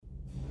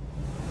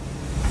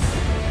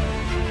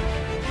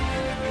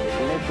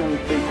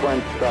Ignition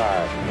sequence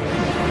start.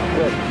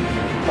 6,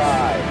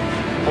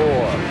 5,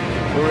 4,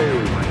 3,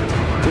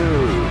 2,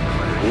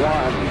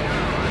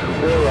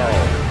 1, 0.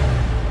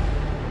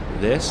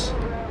 This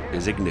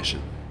is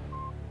Ignition.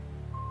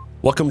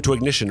 Welcome to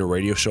Ignition, a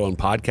radio show and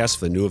podcast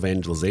for the new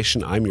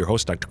evangelization. I'm your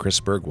host, Dr. Chris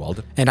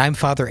Bergwald. And I'm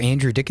Father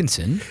Andrew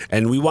Dickinson.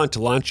 And we want to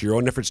launch your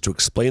own efforts to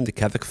explain the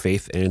Catholic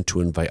faith and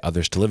to invite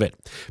others to live it.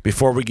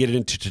 Before we get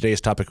into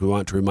today's topic, we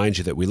want to remind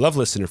you that we love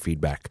listener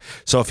feedback.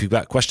 So if you've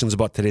got questions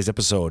about today's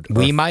episode,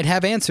 we might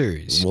have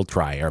answers. We'll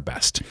try our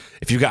best.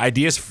 If you've got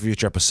ideas for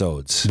future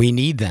episodes, we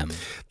need them.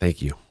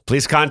 Thank you.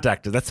 Please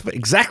contact us. That's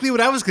exactly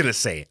what I was going to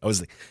say.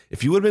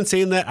 If you would have been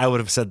saying that, I would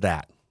have said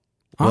that.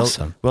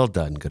 Awesome. Well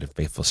done, good and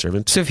faithful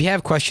servant. So if you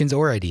have questions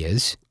or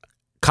ideas,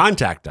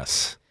 contact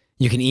us.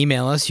 You can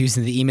email us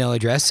using the email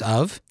address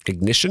of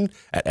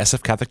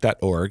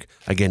ignition@sfcatholic.org.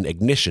 Again,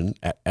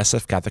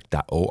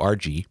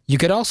 ignition@sfcatholic.org. You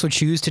could also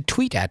choose to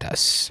tweet at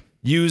us.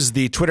 Use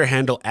the Twitter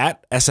handle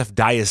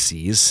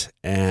 @sfdiocese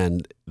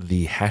and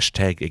the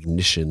hashtag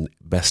ignition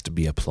best to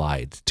be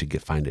applied to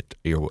find it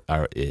to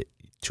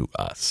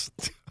us.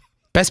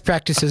 Best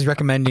practices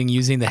recommending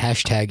using the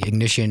hashtag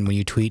ignition when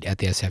you tweet at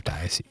the SF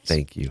Diocese.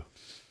 Thank you.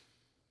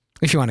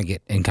 If you want to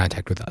get in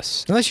contact with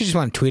us. Unless you just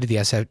want to tweet at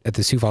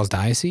the Sioux Falls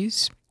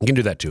Diocese. You can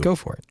do that too. Go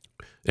for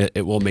it.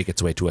 It will make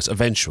its way to us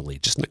eventually,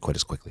 just not quite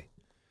as quickly.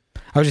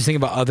 I was just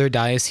thinking about other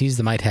dioceses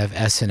that might have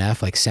S and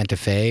F, like Santa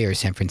Fe or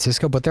San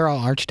Francisco, but they're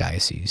all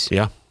archdioceses.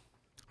 Yeah. I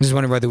was just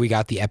wondering whether we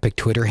got the Epic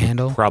Twitter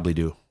handle. Probably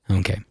do.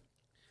 Okay.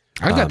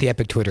 I've got the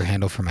Epic Twitter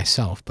handle for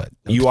myself, but...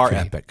 You are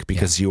Epic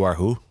because you are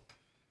who?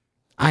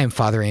 I am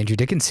Father Andrew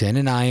Dickinson,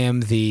 and I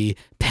am the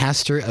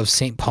pastor of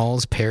St.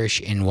 Paul's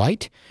Parish in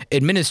White,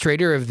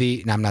 administrator of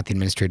I'm not the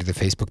administrator of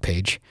the Facebook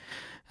page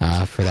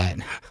for that.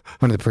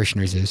 One of the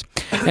parishioners is.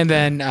 And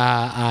then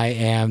I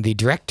am the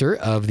director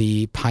of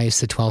the Pius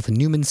XII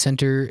Newman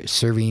Center,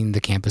 serving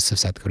the campus of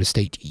South Dakota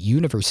State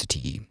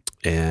University.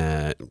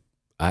 And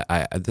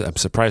I'm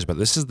surprised, but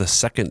this is the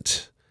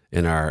second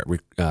in our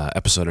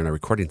episode in our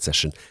recording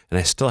session, and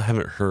I still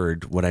haven't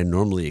heard what I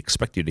normally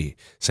expect you to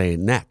say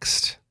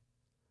next.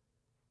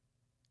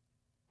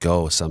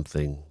 Go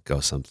something, go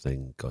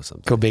something, go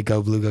something. Go big,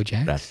 go blue, go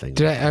Jack. That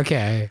thing.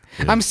 Okay.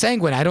 Yeah. I'm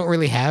sanguine. I don't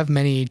really have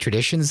many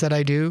traditions that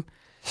I do.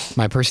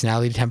 My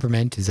personality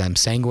temperament is I'm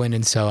sanguine,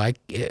 and so I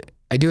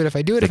do it. If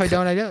I do it, if I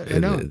don't, I don't.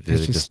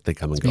 They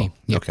come and go.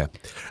 Yep. Okay.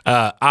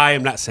 I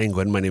am not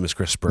sanguine. My name is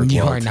Chris Bergwald.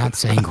 You are not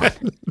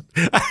sanguine.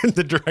 I'm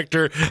the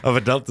director of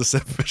adult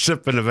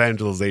discipleship and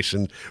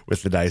evangelization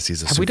with the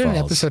Diocese of Sioux Falls. Have we done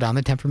an episode on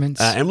the temperaments?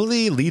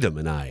 Emily Leadham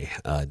and I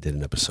did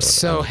an episode.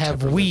 So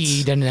have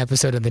we done an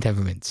episode on the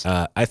temperaments?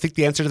 I think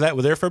the answer to that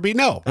would therefore be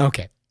no.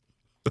 Okay.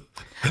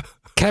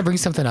 Can I bring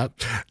something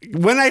up?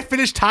 When I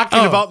finish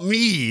talking about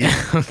me,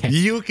 okay.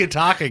 You can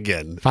talk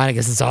again. Fine, I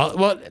guess it's all...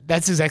 Well,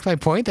 that's exactly my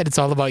point, that it's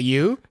all about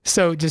you.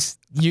 So just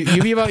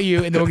you be about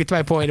you, and then we'll get to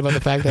my point about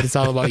the fact that it's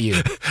all about you.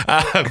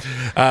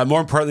 More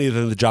importantly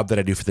than the job that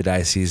I do for the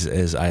diocese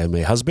is I am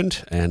a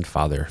husband and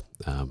father,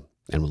 and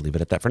we'll leave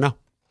it at that for now.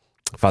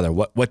 Father,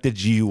 what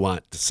did you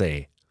want to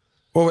say?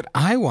 Well, what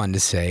I wanted to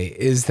say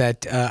is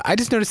that I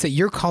just noticed that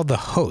you're called the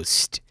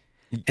host.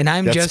 And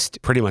That's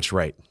just pretty much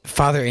right.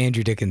 Father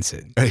Andrew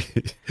Dickinson.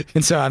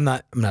 And so I'm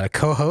not a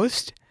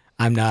co-host.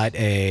 I'm not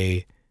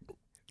a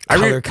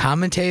color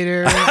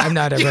commentator. I'm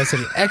not a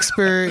resident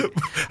expert.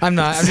 I'm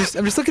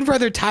just looking for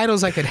other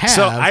titles I could have.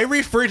 So I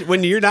referred,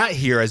 when you're not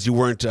here, as you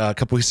weren't a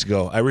couple weeks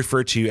ago, I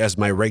refer to you as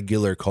my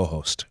regular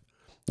co-host.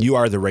 You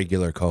are the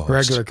regular co-host.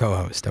 Regular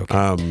co-host.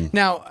 Okay.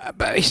 Now,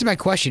 here's my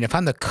question. If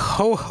I'm the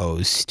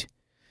co-host,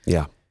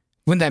 yeah.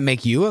 Wouldn't that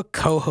make you a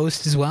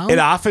co-host as well? It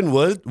often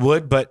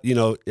would, but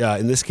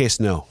in this case,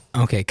 no.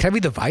 Okay, can I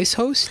be the vice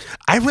host?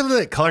 I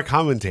really like color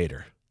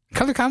commentator.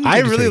 Color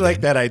commentator. I really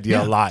like that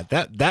idea a lot.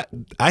 That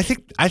I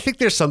think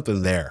there's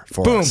something there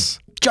for us.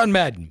 Boom, John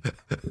Madden.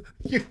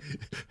 you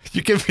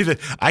can be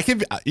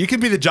you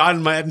can be the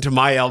John Madden to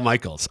my Al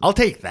Michaels. I'll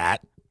take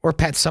that. Or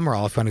Pat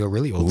Summerall if you want to go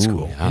really old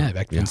school. Yeah,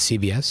 back in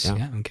CBS.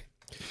 Yeah, okay.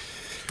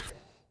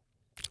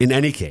 In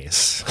any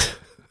case,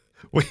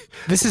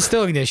 this is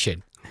still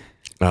Ignition.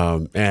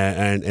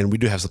 And we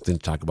do have something to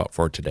talk about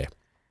for today.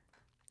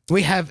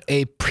 We have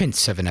a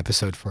prince of an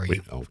episode for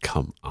you. Oh,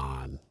 come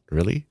on.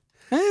 Really?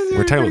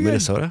 We're talking about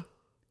Minnesota?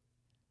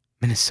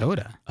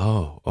 Minnesota?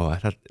 Oh, I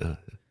thought... I'm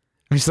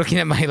just looking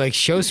at my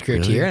show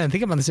script here, and I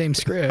think I'm on the same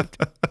script.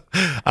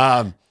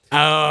 Come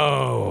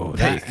on.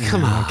 Okay.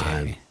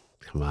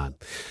 Come on.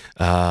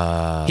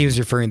 He was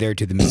referring there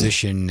to the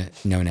musician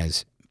known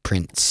as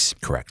Prince.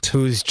 Correct.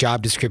 Whose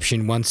job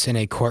description once in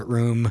a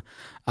courtroom...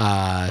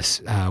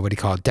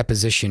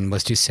 deposition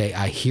was to say,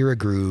 I hear a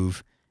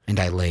groove and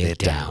I lay it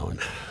down.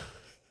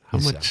 How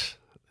much?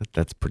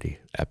 That's pretty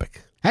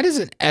epic. That is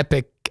an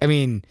epic. I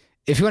mean,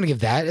 if you want to give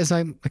that as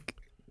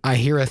I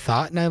hear a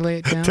thought and I lay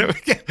it down.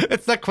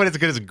 It's not quite as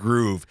good as a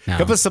groove. No.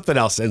 Go put something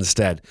else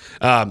instead.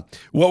 What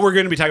we're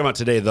going to be talking about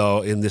today,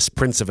 though, in this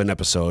Prince of an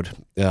episode,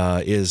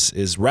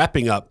 is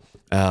wrapping up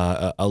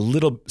a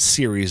little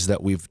series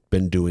that we've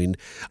been doing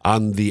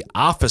on the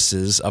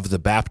offices of the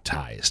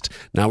baptized.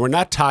 Now, we're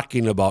not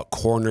talking about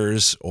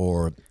corners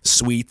or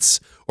suites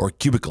or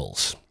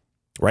cubicles,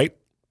 right?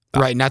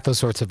 Right, not those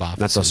sorts of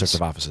offices. Not those sorts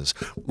of offices.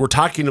 We're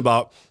talking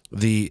about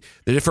the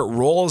different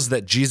roles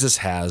that Jesus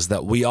has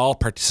that we all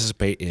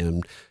participate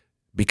in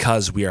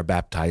because we are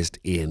baptized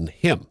in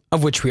him.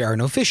 Of which we are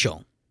an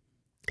official.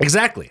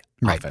 Exactly.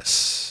 Right.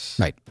 Office.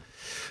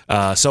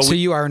 Right. So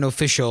you are an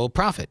official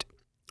prophet.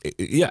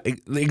 Yeah.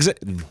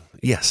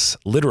 Yes.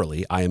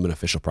 Literally, I am an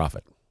official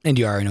prophet. And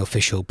you are an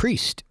official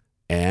priest.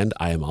 And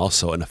I am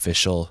also an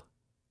official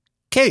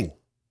king,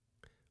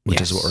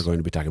 which is what Yes. we're going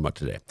to be talking about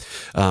today.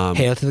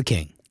 Hail to the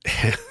king.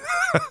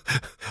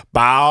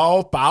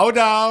 Bow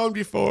down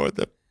before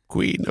the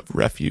queen of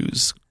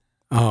refuse.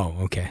 Oh,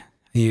 okay.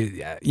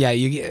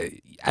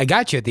 I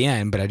got you at the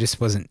end, but I just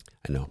wasn't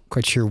I know.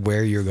 quite sure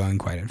where you're going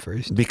quite at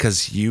first.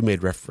 Because you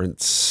made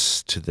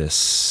reference to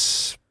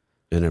this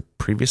in a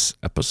previous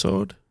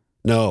episode?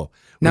 No.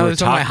 No,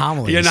 it's one of my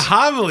homilies. In a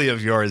homily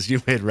of yours,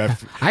 you made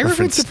reference. I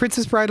reference The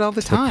Princess Bride all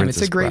the time. It's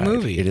Princess a great Bride.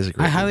 movie. It is a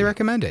great I highly movie.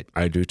 recommend it.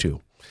 I do too.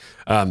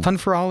 Fun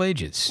for all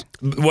ages.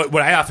 What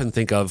I often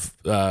think of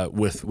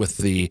with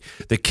the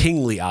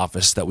kingly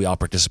office that we all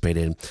participate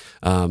in,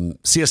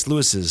 C.S.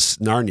 Lewis's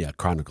Narnia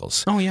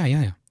Chronicles, Oh,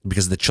 yeah.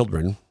 because the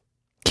children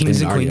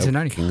Kings in and queens in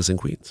Narnia. Kings and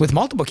queens. With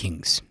multiple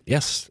kings.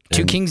 Yes.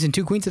 Two And- kings and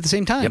two queens at the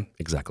same time. Yep,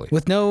 exactly.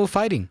 With no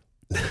fighting.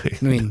 I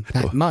mean,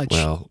 not much.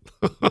 Well,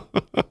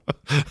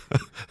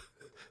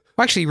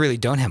 Well, actually, you really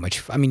don't have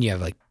much. I mean, you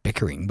have like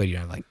bickering, but you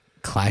have like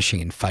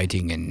clashing and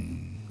fighting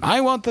and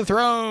I want the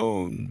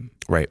throne.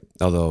 right.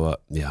 Although,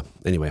 yeah.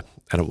 Anyway,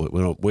 we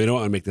don't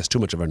want to make this too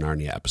much of a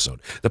Narnia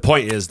episode. The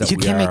point is that You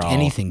we can't are make all,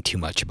 anything too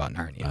much about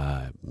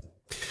Narnia.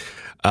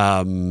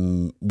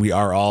 we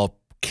are all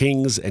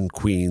kings and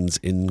queens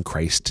in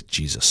Christ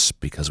Jesus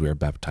because we are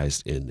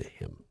baptized in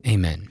him.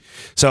 Amen.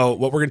 So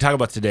what we're going to talk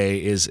about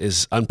today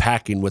is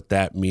unpacking what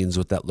that means,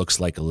 what that looks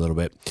like a little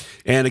bit.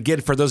 And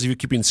again, for those of you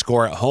keeping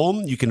score at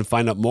home, you can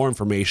find out more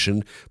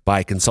information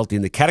by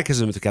consulting the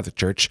Catechism of the Catholic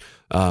Church,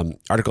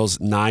 Articles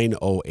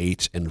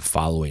 908 and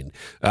following.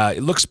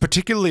 It looks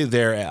particularly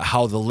there at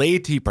how the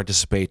laity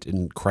participate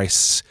in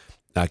Christ's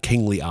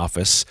kingly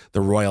office, the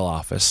royal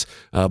office,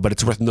 but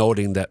it's worth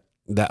noting that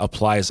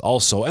applies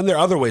also, and there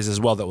are other ways as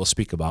well that we'll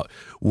speak about,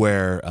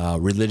 where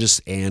religious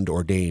and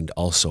ordained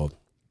also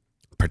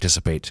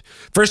participate.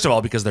 First of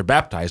all, because they're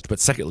baptized, but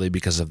secondly,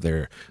 because of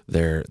their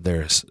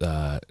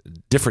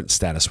different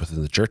status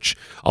within the church,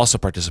 also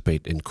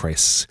participate in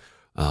Christ's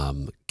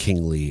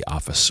kingly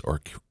office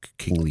or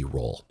kingly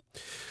role.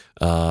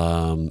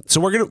 So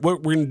we're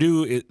gonna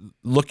do it,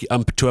 look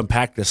to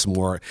unpack this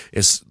more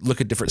is look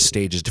at different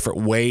stages,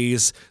 different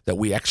ways that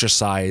we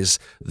exercise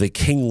the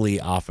kingly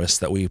office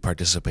that we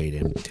participate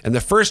in. And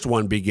the first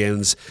one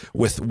begins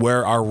with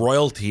where our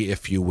royalty,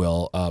 if you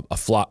will,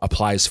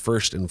 applies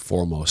first and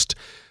foremost.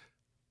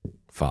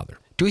 Father,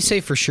 Do we say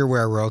for sure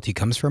where our royalty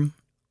comes from?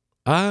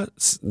 go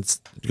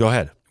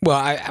ahead. Well,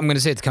 I'm going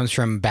to say it comes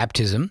from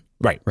baptism,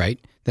 Right. right?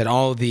 That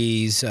all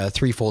these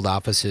threefold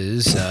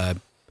offices,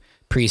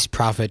 priest,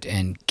 prophet,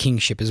 and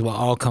kingship as well,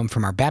 all come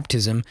from our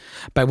baptism,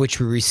 by which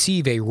we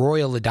receive a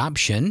royal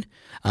adoption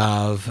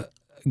of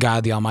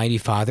God the Almighty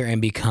Father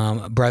and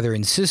become brother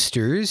and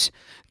sisters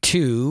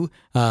to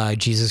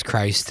Jesus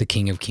Christ, the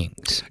King of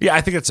Kings. Yeah,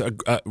 I think it's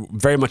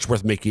very much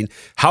worth making.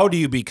 How do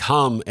you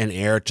become an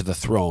heir to the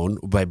throne?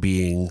 By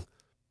being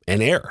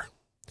an heir.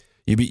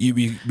 You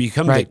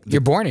become Right.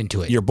 You're born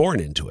into it. You're born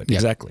into it, Yep.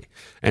 exactly.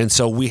 And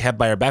so we have,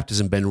 by our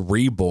baptism, been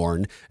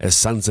reborn as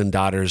sons and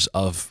daughters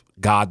of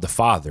God the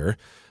Father,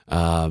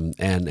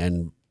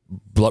 and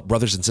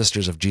brothers and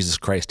sisters of Jesus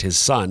Christ, His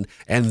Son,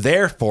 and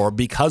therefore,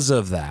 because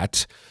of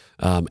that,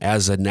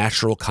 as a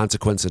natural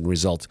consequence and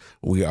result,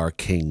 we are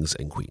kings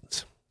and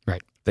queens.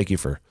 Right. Thank you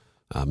for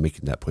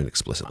making that point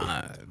explicitly.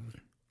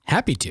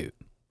 Happy to.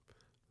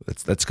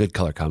 That's good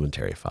color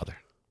commentary, Father.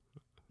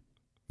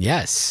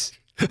 Yes.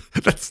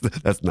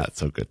 That's not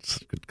so good.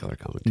 Good color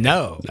commentary.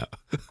 No.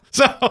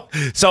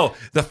 So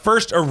the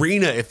first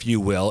arena, if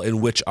you will,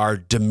 in which our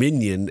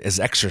dominion is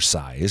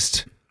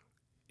exercised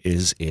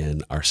is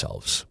in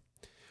ourselves,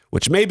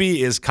 which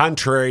maybe is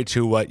contrary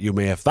to what you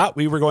may have thought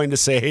we were going to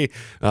say,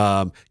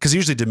 because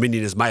usually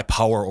dominion is my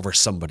power over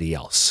somebody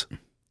else,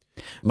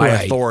 my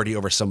Right. authority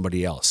over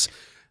somebody else.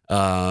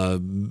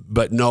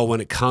 But no,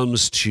 when it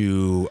comes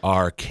to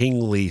our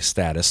kingly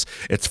status,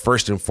 it's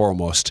first and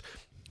foremost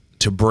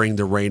to bring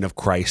the reign of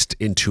Christ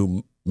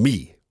into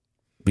me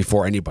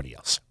before anybody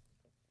else.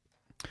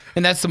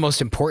 And that's the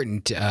most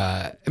important.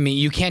 I mean,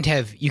 you can't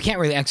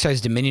really exercise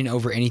dominion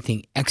over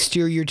anything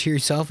exterior to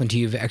yourself until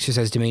you've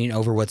exercised dominion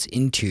over what's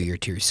interior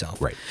to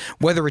yourself. Right.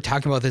 Whether we're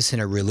talking about this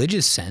in a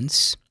religious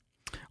sense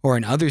or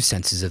in other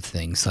senses of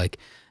things, like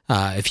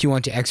if you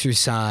want to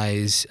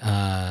exercise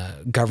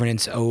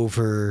governance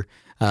over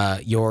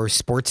your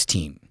sports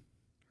team,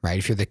 right?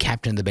 If you're the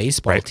captain of the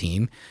baseball Right.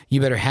 team, you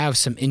better have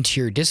some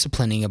interior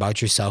disciplining about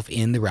yourself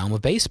in the realm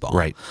of baseball.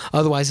 Right.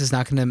 Otherwise, it's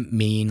not going to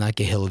mean like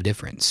a hill of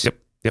difference. Yep.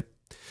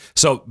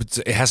 So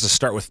it has to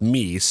start with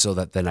me so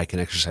that then I can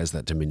exercise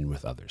that dominion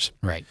with others.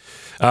 Right.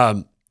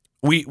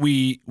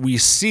 We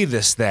see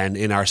this then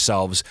in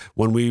ourselves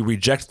when we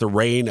reject the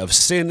reign of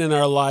sin in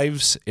our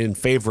lives in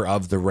favor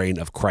of the reign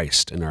of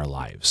Christ in our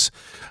lives.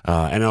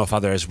 I know,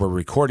 Father, as we're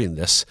recording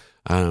this,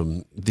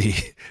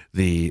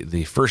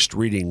 the first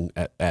reading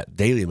at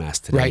Daily Mass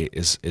today Right.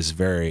 is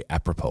very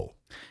apropos.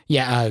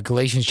 Yeah,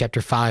 Galatians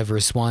chapter 5,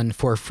 verse 1,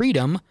 for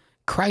freedom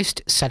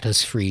Christ set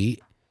us free,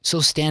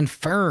 so stand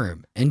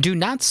firm and do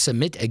not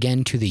submit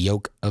again to the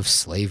yoke of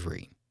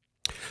slavery.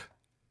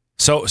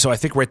 So I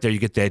think right there you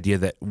get the idea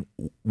that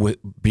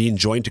being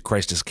joined to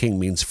Christ as King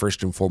means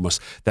first and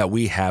foremost that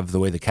we have, the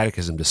way the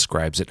Catechism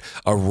describes it,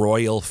 a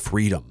royal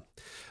freedom.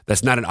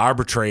 That's not an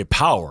arbitrary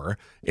power.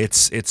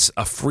 It's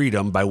a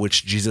freedom by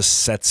which Jesus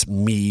sets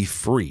me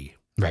free.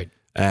 Right.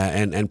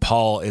 And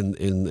Paul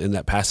in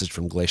that passage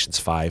from Galatians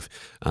 5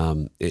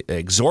 it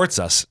exhorts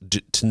us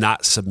to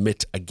not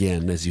submit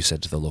again, as you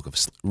said, to the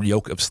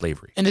yoke of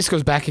slavery. And this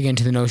goes back again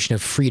to the notion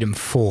of freedom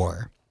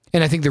for.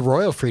 And I think the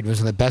royal freedom is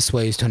one of the best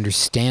ways to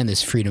understand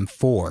this freedom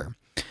for.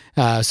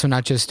 So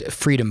not just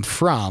freedom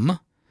from,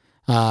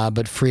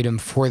 but freedom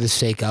for the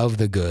sake of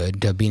the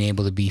good, being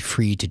able to be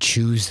free to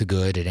choose the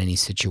good at any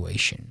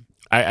situation.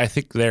 I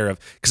think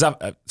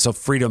so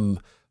freedom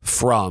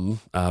from,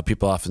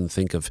 people often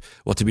think of,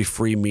 well, to be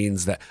free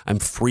means that I'm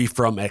free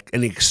from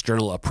any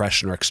external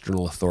oppression or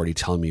external authority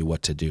telling me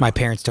what to do. My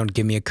parents don't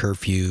give me a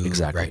curfew.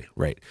 Exactly.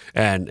 Right.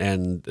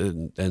 And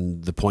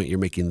the point you're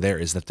making there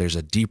is that there's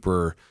a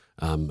deeper,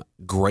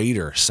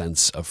 greater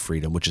sense of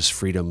freedom, which is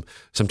freedom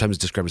sometimes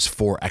described as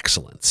for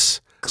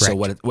excellence. Correct. So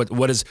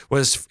what is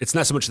it's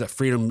not so much that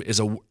freedom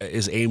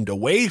is aimed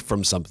away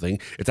from something,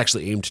 it's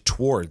actually aimed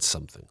towards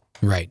something.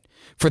 Right.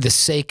 For the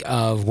sake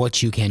of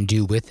what you can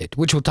do with it,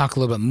 which we'll talk a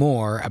little bit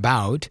more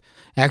about,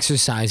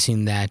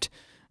 exercising that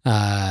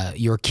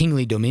your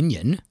kingly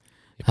dominion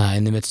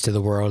in the midst of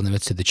the world, in the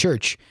midst of the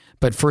church.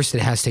 But first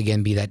it has to,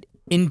 again, be that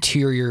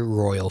interior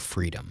royal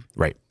freedom.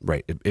 Right.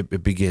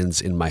 It begins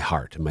in my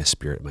heart, in my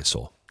spirit, in my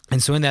soul.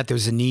 And so in that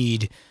there's a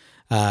need,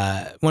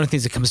 one of the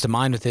things that comes to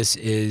mind with this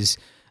is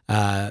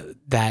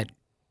that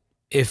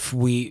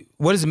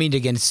what does it mean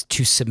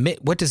to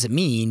submit? What does it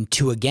mean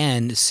to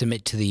again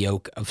submit to the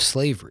yoke of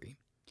slavery?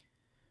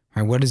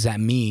 Right? What does that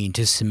mean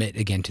to submit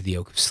again to the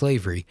yoke of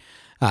slavery?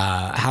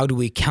 How do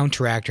we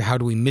counteract or how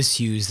do we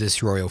misuse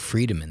this royal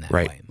freedom in that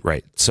way?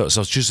 Right. So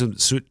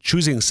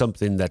choosing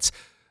something that's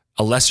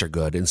a lesser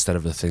good instead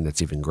of the thing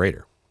that's even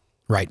greater.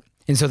 Right.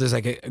 And so there's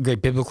like a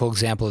great biblical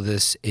example of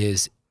this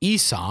is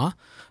Esau,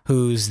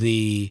 who's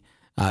the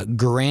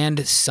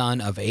grandson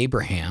of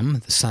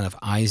Abraham, the son of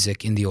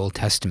Isaac in the Old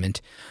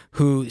Testament,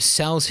 who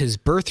sells his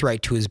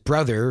birthright to his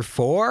brother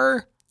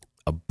for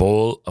a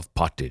bowl of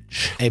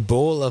pottage. A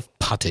bowl of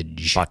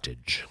pottage.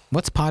 Pottage.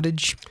 What's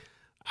pottage?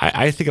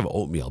 I think of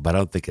oatmeal, but I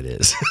don't think it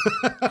is.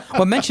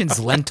 Well, it mentions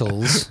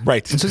lentils.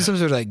 Right. And so some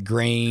sort of like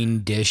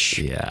grain dish.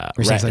 Yeah.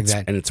 Or something like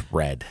that. And it's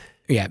red.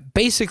 Yeah.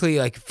 Basically,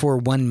 like for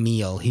one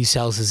meal, he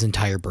sells his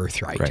entire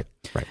birthright.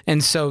 Right.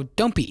 And so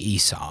don't be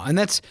Esau. And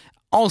that's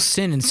all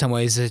sin in some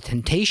ways is a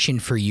temptation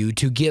for you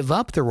to give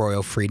up the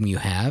royal freedom you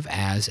have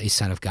as a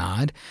son of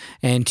God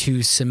and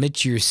to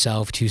submit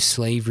yourself to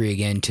slavery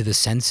again, to the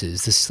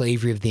senses, the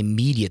slavery of the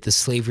immediate, the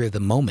slavery of the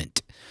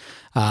moment.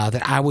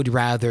 That I would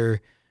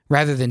rather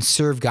than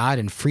serve God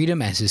in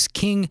freedom as his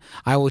king,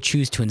 I will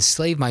choose to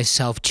enslave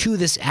myself to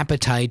this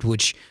appetite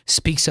which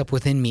speaks up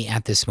within me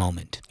at this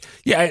moment.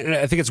 Yeah,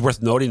 I think it's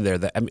worth noting there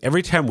that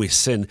every time we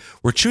sin,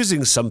 we're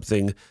choosing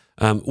something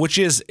which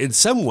is in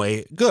some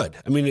way good.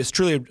 I mean, it's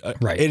truly,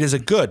 it is a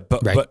good,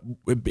 but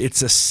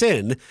it's a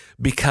sin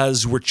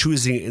because we're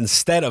choosing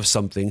instead of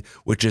something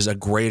which is a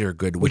greater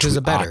good, which is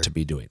a better. Ought to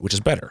be doing, which is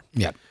better.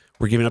 Yeah.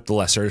 We're giving up the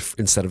lesser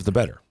instead of the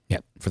better. Yeah.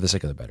 For the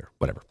sake of the better,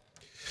 whatever.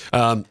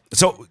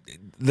 So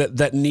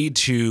that need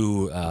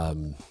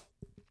to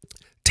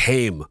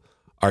tame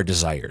our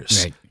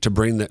desires, to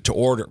bring that to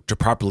order, to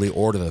properly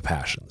order the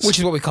passions, which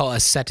is what we call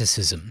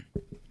asceticism.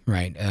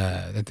 Right.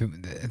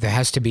 There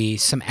has to be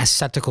some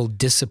ascetical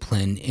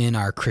discipline in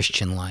our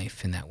Christian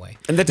life in that way.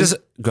 And that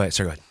doesn't... Go ahead.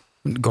 Sorry, go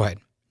ahead. Go ahead.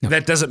 No.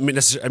 That doesn't mean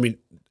necessarily... I mean,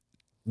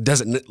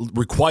 doesn't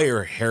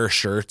require hair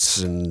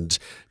shirts and,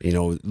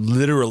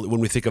 literally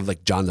when we think of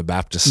like John the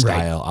Baptist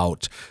style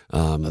out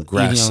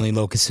grass. Eating only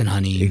locusts and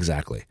honey.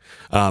 Exactly.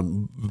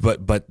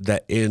 But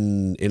that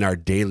in our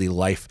daily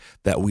life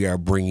that we are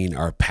bringing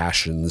our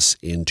passions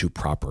into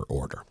proper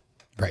order.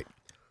 Right.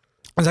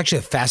 There's actually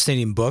a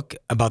fascinating book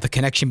about the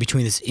connection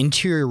between this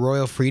interior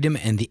royal freedom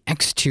and the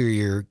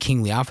exterior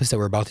kingly office that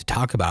we're about to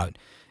talk about.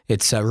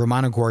 It's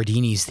Romano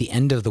Guardini's The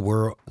End of the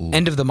World,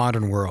 End of the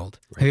Modern World.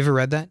 Right. Have you ever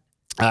read that?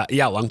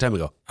 Yeah, a long time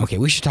ago. Okay,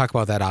 we should talk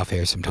about that off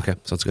air sometime. Okay,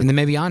 sounds good. And then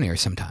maybe on air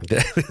sometime.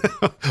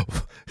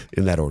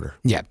 In that order.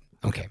 Yeah,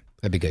 okay.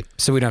 That'd be good.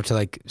 So we don't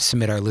have to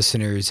submit our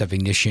listeners of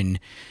Ignition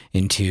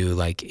into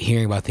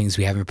hearing about things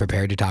we haven't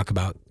prepared to talk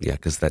about. Yeah,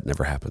 because that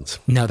never happens.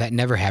 No, that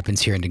never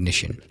happens here in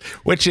Ignition.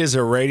 Which is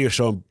a radio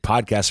show and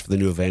podcast for the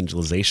new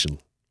evangelization.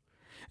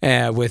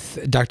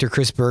 with Dr.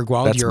 Chris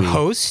Bergwald, That's your me.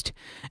 host,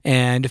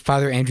 and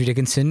Father Andrew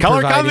Dickinson.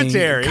 Color providing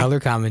commentary. Color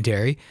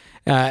commentary.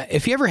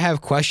 If you ever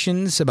have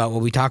questions about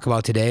what we talk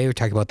about today, we're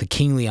talking about the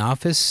kingly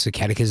office, the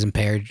Catechism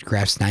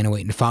paragraphs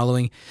 908 and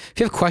following. If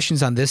you have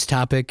questions on this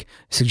topic,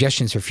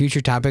 suggestions for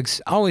future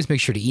topics, always make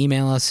sure to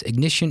email us,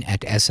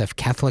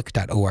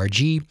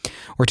 ignition@sfcatholic.org,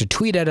 or to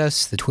tweet at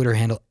us, the Twitter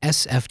handle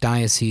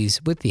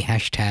sfdiocese with the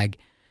hashtag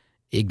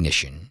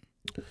ignition.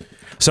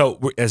 So,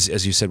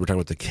 as you said, we're talking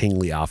about the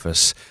kingly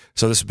office.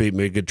 So this would be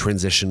maybe a good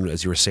transition,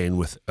 as you were saying,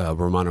 with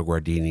Romano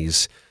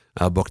Guardini's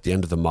book, "The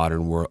End of the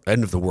Modern World,"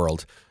 End of the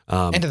World.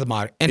 End of the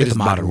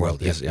modern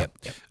world. Yes, Yep.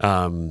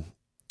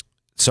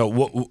 So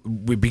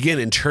we begin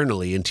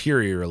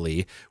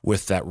interiorly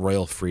with that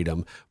royal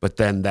freedom, but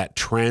then that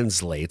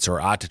translates,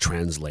 or ought to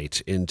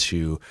translate,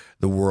 into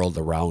the world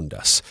around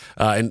us.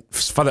 And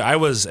Father,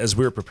 as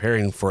we were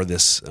preparing for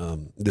this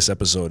this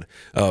episode,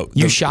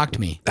 You shocked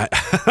me.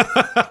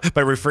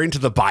 by referring to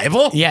the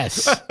Bible.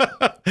 Yes.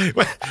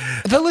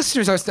 The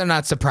listeners are still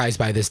not surprised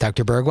by this,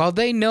 Dr. Bergwald.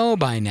 They know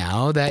by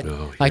now that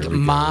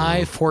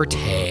my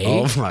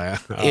forte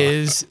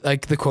is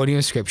like the quoting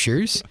of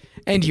scriptures,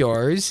 and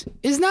yours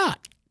is not.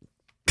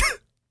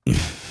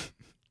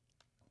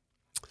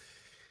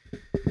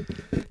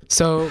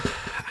 So,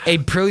 a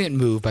brilliant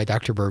move by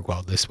Dr.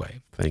 Bergwald this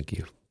way. Thank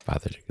you,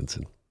 Father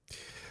Dickinson.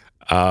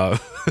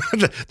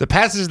 The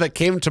passage that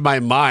came to my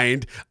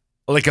mind,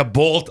 like a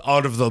bolt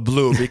out of the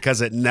blue,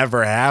 because it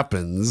never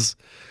happens,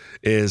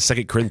 is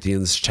 2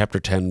 Corinthians chapter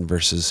 10,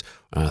 verses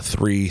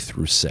 3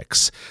 through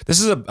 6.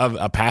 This is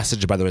a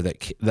passage, by the way,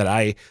 that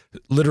I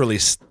literally,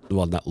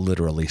 well, not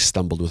literally,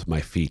 stumbled with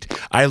my feet.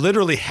 I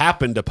literally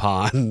happened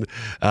upon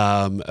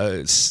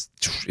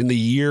in the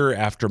year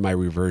after my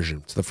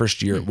reversion. So the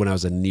first year when I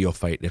was a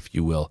neophyte, if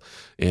you will,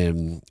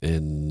 in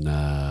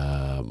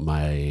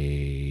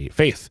my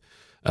faith.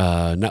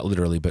 Not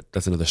literally, but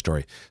that's another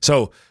story.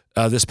 So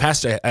this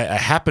passage, I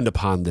happened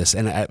upon this,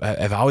 and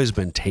I've always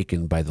been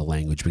taken by the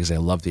language because I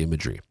love the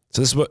imagery.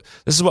 So this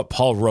is what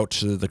Paul wrote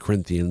to the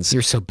Corinthians.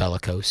 You're so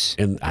bellicose.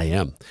 And I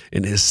am,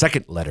 in his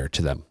second letter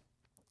to them.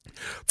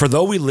 For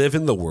though we live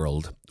in the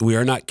world, we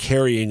are not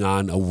carrying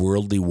on a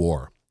worldly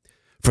war.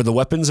 For the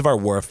weapons of our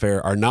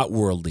warfare are not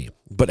worldly,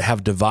 but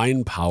have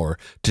divine power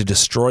to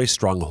destroy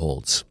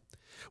strongholds.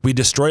 We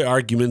destroy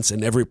arguments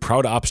and every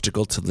proud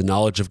obstacle to the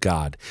knowledge of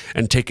God,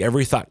 and take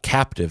every thought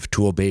captive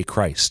to obey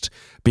Christ,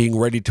 being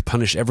ready to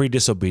punish every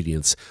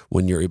disobedience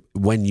when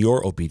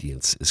your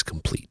obedience is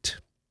complete.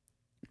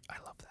 I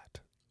love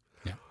that.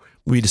 Yeah.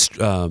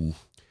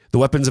 The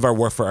weapons of our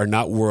warfare are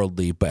not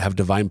worldly, but have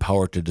divine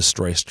power to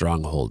destroy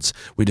strongholds.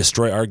 We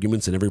destroy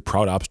arguments and every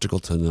proud obstacle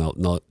to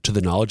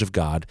the knowledge of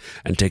God,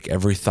 and take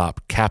every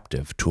thought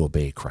captive to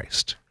obey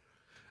Christ.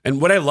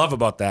 And what I love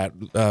about that,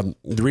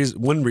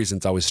 one reason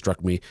it's always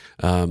struck me,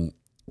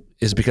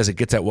 is because it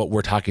gets at what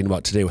we're talking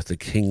about today with the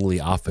kingly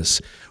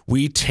office.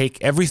 We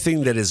take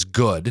everything that is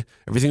good,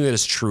 everything that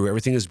is true,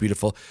 everything that is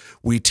beautiful.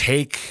 We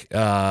take,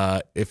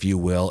 if you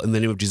will, in the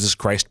name of Jesus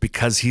Christ,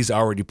 because He's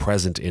already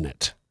present in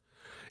it.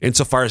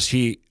 Insofar as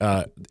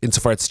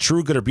it's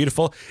true, good, or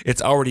beautiful,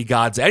 it's already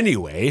God's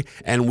anyway,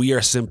 and we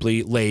are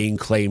simply laying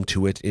claim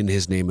to it in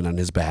His name and on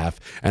His behalf.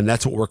 And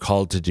that's what we're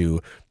called to do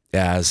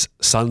as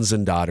sons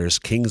and daughters,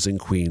 kings and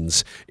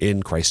queens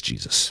in Christ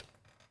Jesus.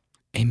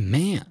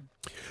 Amen.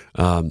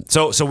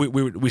 So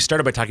we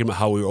started by talking about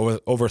how we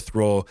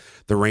overthrow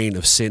the reign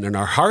of sin in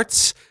our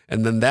hearts,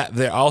 and then that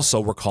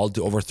also we're called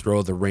to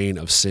overthrow the reign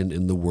of sin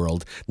in the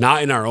world,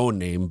 not in our own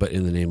name, but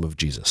in the name of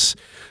Jesus.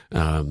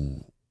 What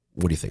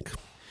do you think?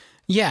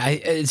 Yeah,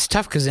 it's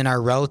tough because in our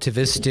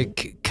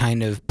relativistic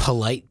kind of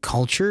polite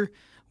culture,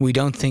 we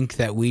don't think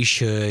that we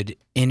should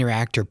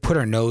interact or put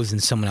our nose in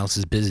someone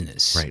else's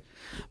business. Right.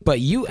 But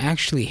you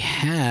actually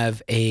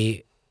have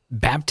a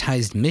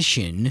baptized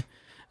mission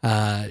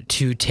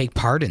to take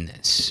part in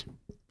this.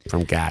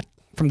 From God.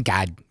 From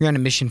God. You're on a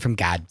mission from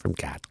God. From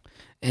God.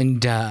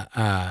 And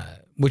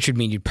which would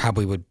mean you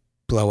probably would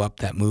blow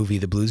up that movie,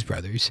 The Blues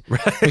Brothers,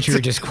 Right. which you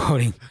were just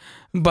quoting.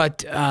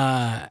 But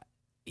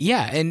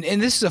yeah, and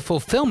this is a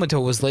fulfillment of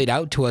what was laid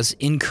out to us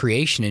in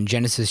creation in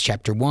Genesis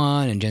chapter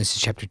 1 and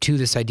Genesis chapter 2,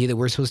 this idea that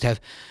we're supposed to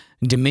have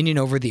dominion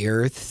over the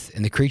earth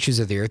and the creatures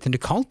of the earth and to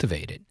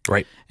cultivate it.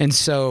 Right. And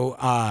so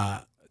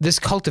this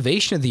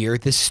cultivation of the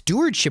earth, this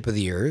stewardship of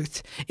the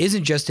earth,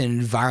 isn't just an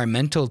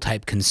environmental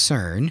type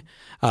concern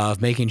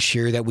of making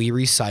sure that we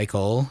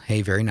recycle,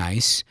 hey, very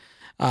nice,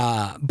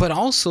 but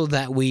also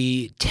that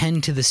we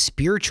tend to the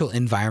spiritual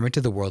environment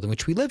of the world in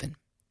which we live in.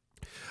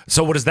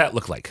 So what does that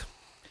look like?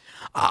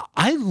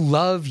 I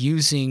love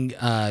using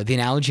the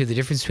analogy of the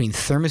difference between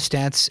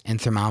thermostats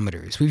and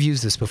thermometers. We've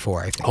used this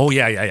before, I think. Oh,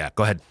 yeah.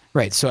 Go ahead.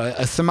 Right. So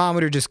a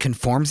thermometer just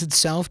conforms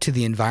itself to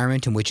the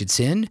environment in which it's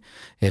in.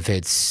 If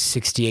it's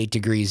 68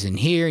 degrees in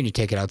here and you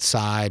take it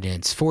outside and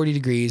it's 40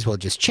 degrees, well,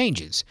 it just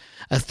changes.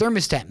 A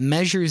thermostat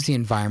measures the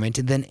environment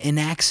and then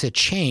enacts a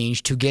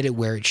change to get it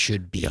where it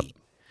should be. Yep.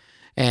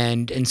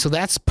 And so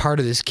that's part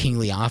of this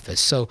kingly office.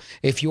 So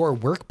if your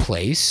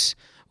workplace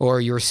or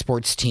your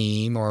sports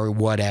team or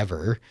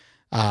whatever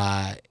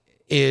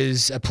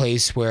is a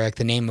place where like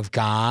the name of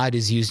God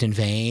is used in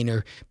vain,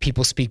 or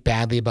people speak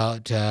badly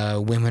about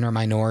women or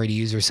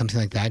minorities or something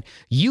like that,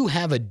 you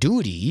have a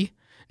duty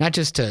not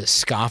just to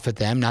scoff at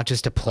them, not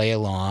just to play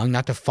along,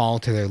 not to fall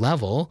to their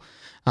level,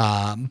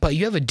 but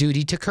you have a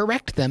duty to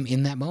correct them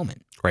in that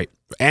moment. Right.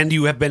 And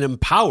you have been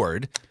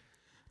empowered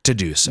to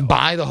do so.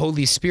 By the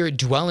Holy Spirit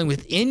dwelling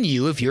within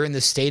you, if you're in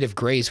the state of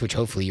grace, which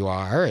hopefully you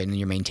are, and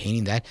you're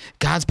maintaining that,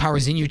 God's power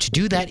is in you to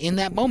do that in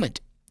that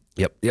moment.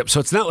 Yep. So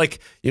it's not like,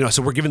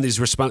 so we're given these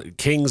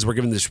kings, we're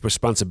given this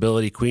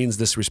responsibility, queens,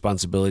 this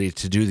responsibility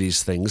to do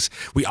these things.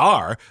 We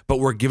are, but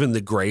we're given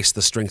the grace,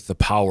 the strength, the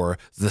power,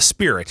 the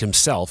Spirit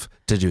himself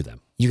to do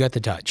them. You got the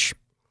touch.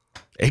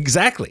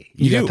 Exactly.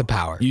 You got the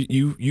power.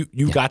 You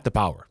got the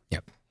power.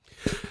 Yep.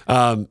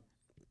 Well,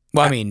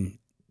 I mean,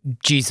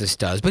 Jesus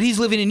does, but he's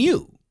living in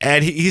you.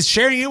 And he's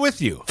sharing it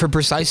with you. For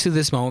precisely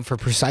this moment, for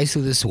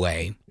precisely this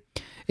way,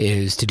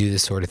 is to do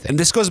this sort of thing. And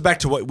this goes back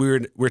to what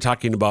we were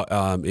talking about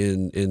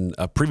in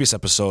a previous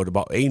episode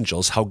about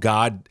angels, how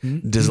God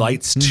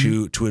delights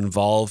to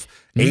involve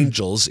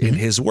angels in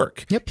his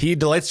work. Yep. He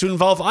delights to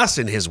involve us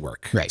in his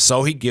work. Right.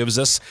 So he gives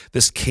us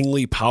this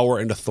kingly power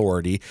and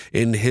authority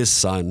in his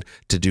Son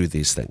to do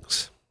these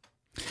things.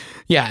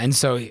 Yeah, and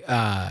so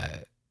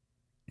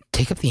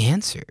take up the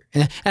answer.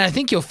 And I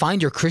think you'll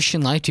find your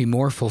Christian life to be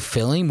more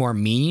fulfilling, more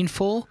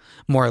meaningful,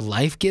 more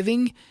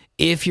life-giving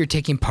if you're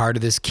taking part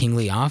of this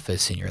kingly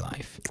office in your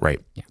life. Right.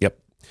 Yeah. Yep.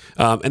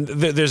 And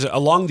there's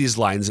along these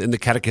lines in the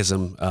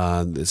Catechism,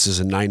 this is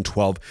in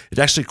 912, it's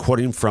actually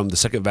quoting from the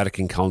Second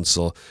Vatican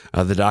Council,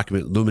 the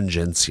document Lumen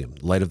Gentium,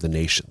 Light of the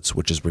Nations,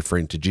 which is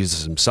referring to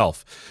Jesus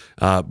himself,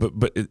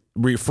 but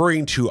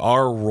referring to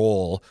our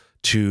role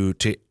to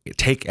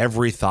take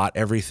every thought,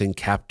 everything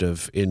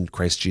captive in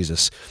Christ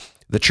Jesus.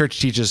 The church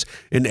teaches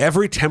in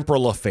every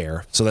temporal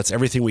affair, so that's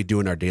everything we do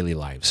in our daily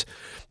lives,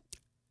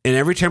 in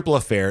every temporal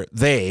affair,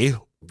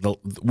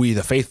 we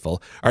the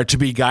faithful, are to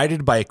be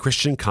guided by a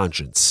Christian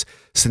conscience,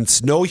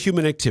 since no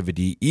human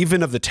activity,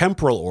 even of the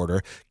temporal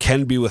order,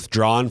 can be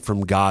withdrawn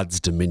from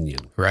God's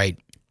dominion. Right.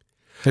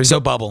 There's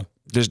no bubble.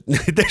 There's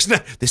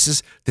not. This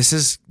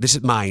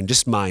is mine,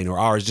 just mine, or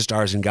ours, just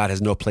ours, and God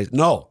has no place.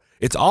 No,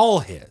 it's all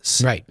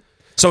His. Right.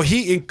 So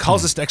He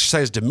calls us to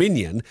exercise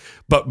dominion,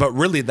 but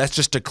really that's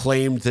just to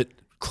claim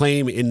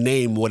in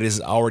name what is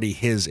already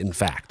His in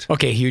fact.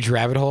 Okay, huge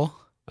rabbit hole.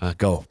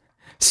 Go.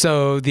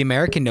 So the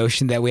American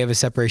notion that we have a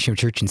separation of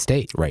church and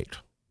state. Right.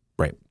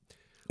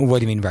 What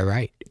do you mean by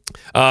right?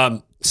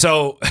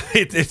 So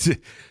it's.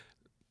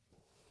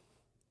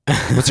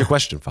 What's your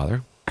question,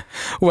 Father?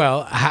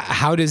 Well,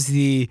 how does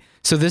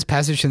so this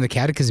passage from the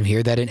Catechism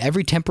here, that in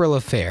every temporal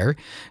affair,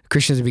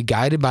 Christians will be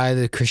guided by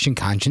the Christian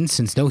conscience,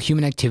 since no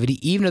human activity,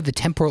 even of the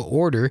temporal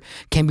order,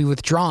 can be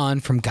withdrawn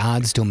from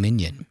God's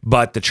dominion.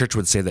 But the church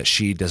would say that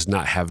she does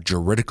not have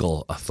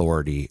juridical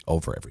authority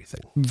over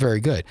everything. Very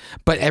good.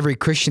 But every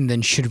Christian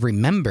then should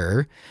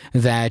remember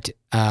that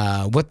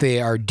what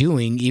they are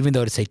doing, even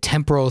though it's a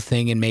temporal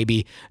thing and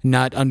maybe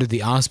not under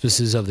the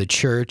auspices of the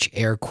church,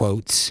 air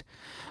quotes,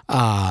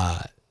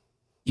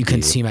 you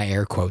can see my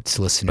air quotes,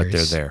 listeners.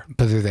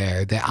 But they're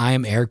there. That I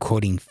am air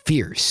quoting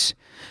fierce.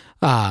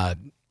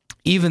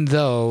 Even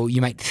though you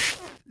might,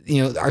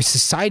 our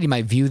society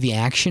might view the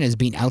action as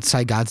being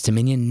outside God's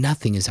dominion,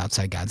 nothing is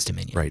outside God's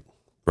dominion.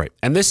 Right.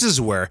 And this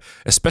is where,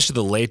 especially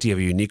the laity, have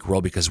a unique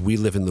role because we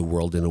live in the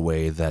world in a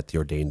way that the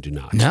ordained do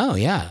not. No,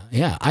 yeah.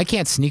 I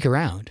can't sneak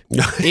around.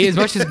 As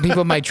much as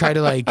people might try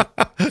to like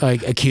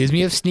accuse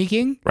me of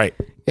sneaking. Right.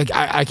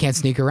 I can't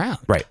sneak around.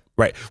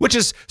 Right. Which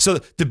is, so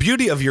the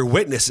beauty of your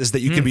witness is that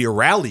you can be a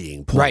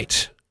rallying point.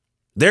 Right.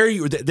 There's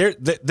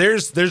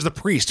the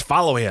priest.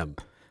 Follow him.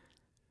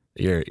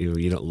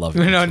 You don't love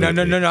it.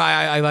 No.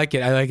 I like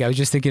it. I was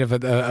just thinking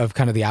of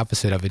kind of the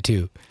opposite of it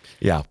too.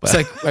 Yeah.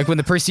 It's like when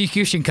the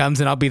persecution comes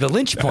and I'll be the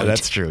lynch point.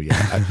 That's true.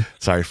 Yeah.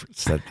 Sorry.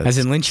 That as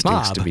in lynch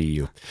mob. to be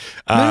you.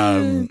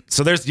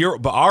 So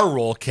but our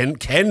role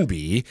can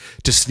be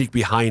to sneak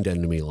behind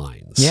enemy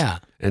lines. Yeah.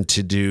 And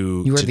to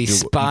do. You are the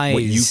spies.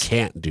 What you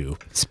can't do.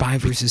 Spy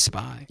versus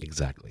spy.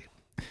 Exactly.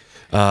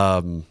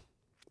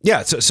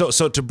 Yeah.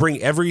 So to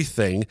bring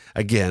everything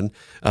again,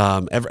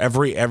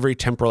 every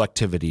temporal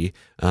activity,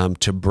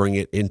 to bring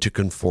it into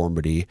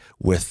conformity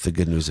with the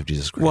good news of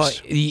Jesus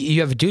Christ. Well,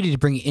 you have a duty to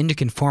bring it into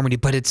conformity,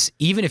 but it's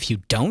even if you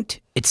don't,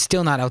 it's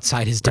still not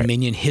outside His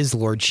dominion, His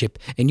lordship,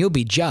 and you'll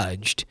be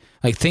judged.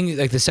 Like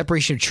the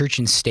separation of church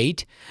and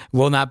state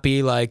will not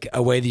be like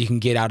a way that you can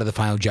get out of the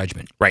final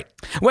judgment. Right.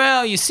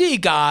 Well, you see,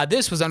 God,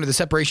 this was under the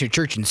separation of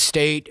church and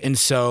state, and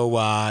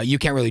so you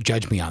can't really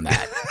judge me on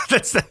that.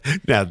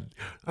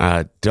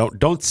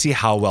 Don't see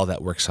how well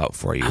that works out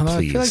for you, please.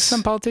 I feel like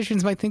some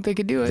politicians might think they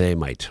could do it. They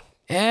might.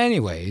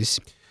 Anyways.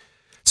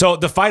 So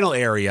the final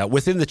area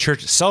within the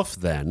church itself,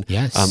 then,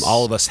 yes,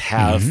 all of us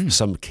have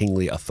some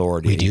kingly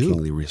authority and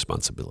kingly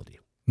responsibility.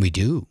 We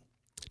do.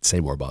 Say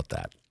more about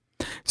that.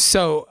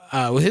 So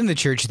within the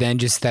church, then,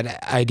 just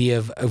that idea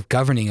of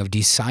governing, of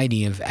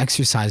deciding, of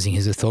exercising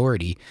His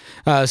authority.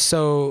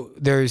 So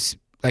there's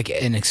like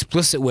an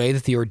explicit way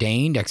that the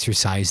ordained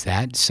exercise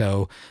that.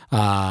 So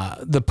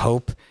the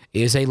Pope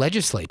is a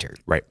legislator.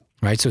 Right.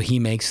 Right, so he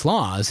makes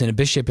laws, and a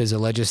bishop is a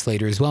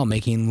legislator as well,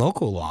 making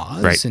local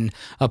laws Right. and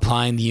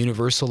applying the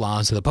universal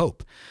laws of the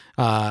Pope.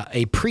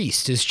 A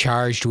priest is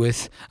charged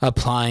with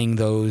applying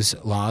those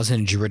laws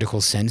in a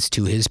juridical sense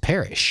to his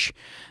parish,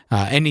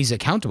 and he's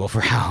accountable for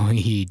how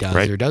he does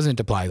Right. or doesn't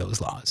apply those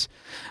laws.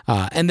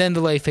 And then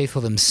the lay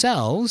faithful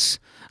themselves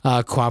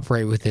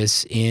cooperate with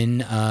this in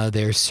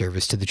their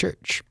service to the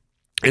church.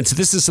 And so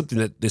this is something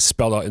that is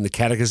spelled out in the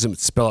Catechism.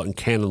 It's spelled out in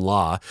canon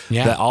law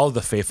Yeah. that all of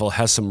the faithful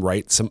has some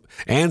rights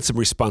and some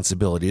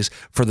responsibilities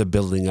for the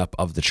building up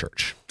of the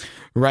church.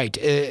 Right,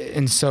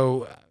 and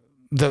so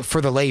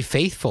for the lay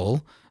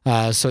faithful,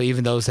 so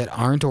even those that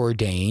aren't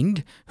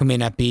ordained, who may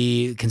not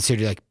be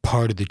considered like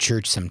part of the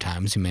church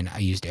sometimes, I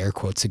used air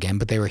quotes again,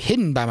 but they were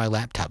hidden by my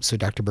laptop, so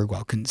Dr.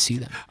 Bergwall couldn't see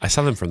them. I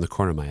saw them from the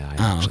corner of my eye.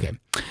 Oh, actually. okay.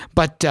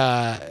 But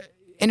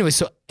anyway,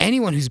 so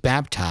anyone who's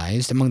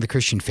baptized among the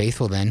Christian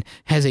faithful then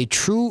has a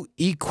true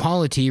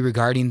equality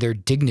regarding their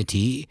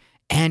dignity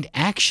and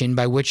action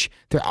by which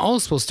they're all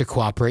supposed to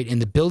cooperate in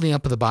the building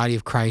up of the body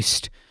of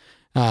Christ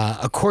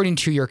according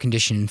to your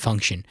condition and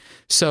function.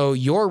 So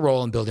your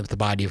role in building up the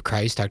body of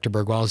Christ, Dr.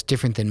 Bergwall, is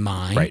different than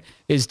mine, Right.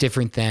 is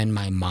different than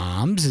my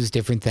mom's, is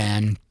different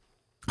than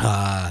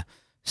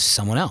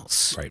someone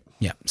else. Right.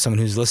 Yeah, someone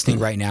who's listening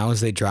right now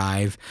as they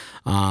drive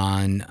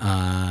on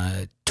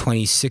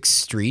 26th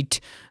Street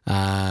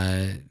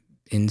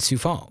in Sioux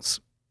Falls.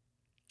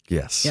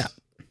 Yes. Yeah.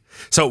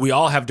 So we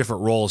all have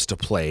different roles to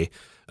play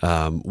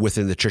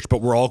within the church,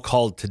 but we're all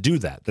called to do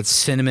that. That's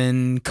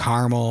Cinnamon,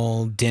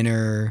 caramel,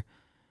 dinner,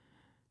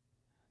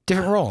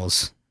 different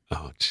roles.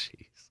 oh, jeez.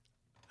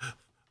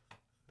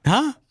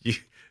 Huh?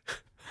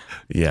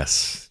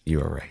 Yes, you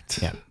are right.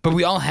 Yeah. But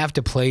we all have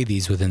to play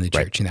these within the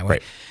church Right, in that way.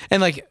 right.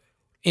 And like,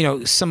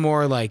 some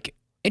more like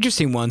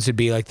interesting ones would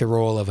be like the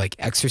role of like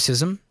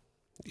exorcism.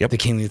 Yep. The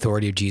kingly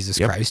authority of Jesus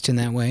Yep. Christ in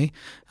that way.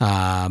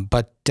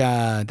 But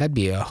that'd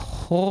be a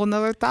whole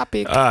nother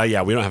topic.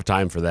 Yeah, we don't have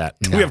time for that.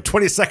 No. We have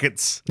 20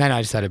 seconds. No,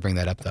 I just thought I'd bring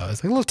that up though.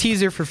 It's like a little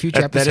teaser for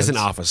future That episodes. is an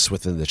office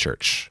within the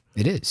church,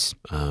 It is.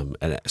 and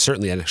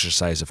certainly an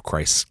exercise of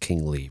Christ's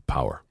kingly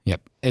power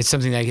Yep. It's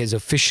something that is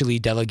officially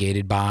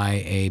delegated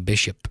by a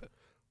bishop.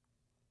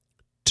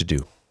 to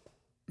do.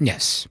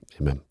 Yes.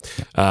 Amen.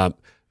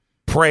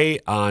 Pray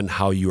on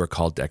how you are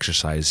called to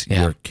exercise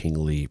Yeah. your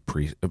kingly,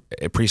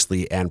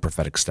 priestly, and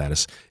prophetic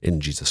status in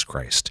Jesus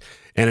Christ.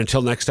 And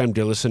until next time,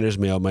 dear listeners,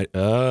 may Almighty.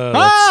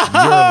 That's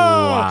your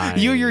line.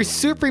 You're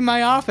usurping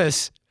my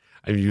office.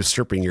 I'm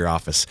usurping your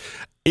office.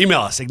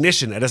 Email us,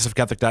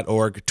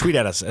 ignition@sfcatholic.org. Tweet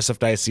at us,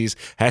 sfdiocese,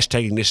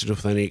 #ignition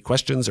with any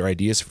questions or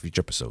ideas for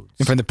future episodes.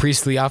 And from the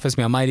priestly office,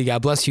 may Almighty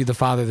God bless you, the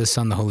Father, the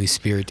Son, the Holy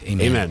Spirit.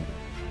 Amen. Amen.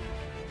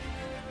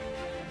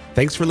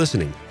 Thanks for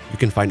listening. You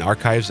can find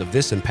archives of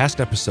this and past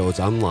episodes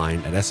online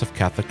at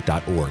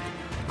sfcatholic.org.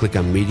 Click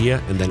on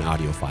Media and then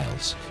Audio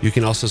Files. You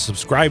can also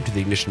subscribe to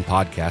the Ignition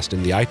Podcast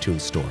in the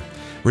iTunes Store.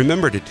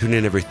 Remember to tune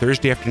in every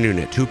Thursday afternoon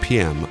at 2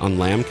 p.m. on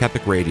Lamb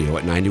Catholic Radio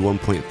at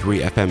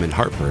 91.3 FM in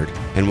Hartford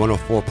and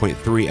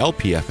 104.3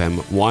 LPFM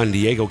Juan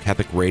Diego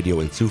Catholic Radio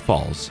in Sioux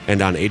Falls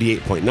and on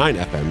 88.9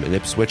 FM in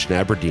Ipswich and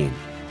Aberdeen,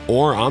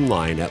 or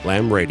online at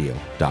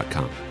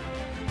lambradio.com.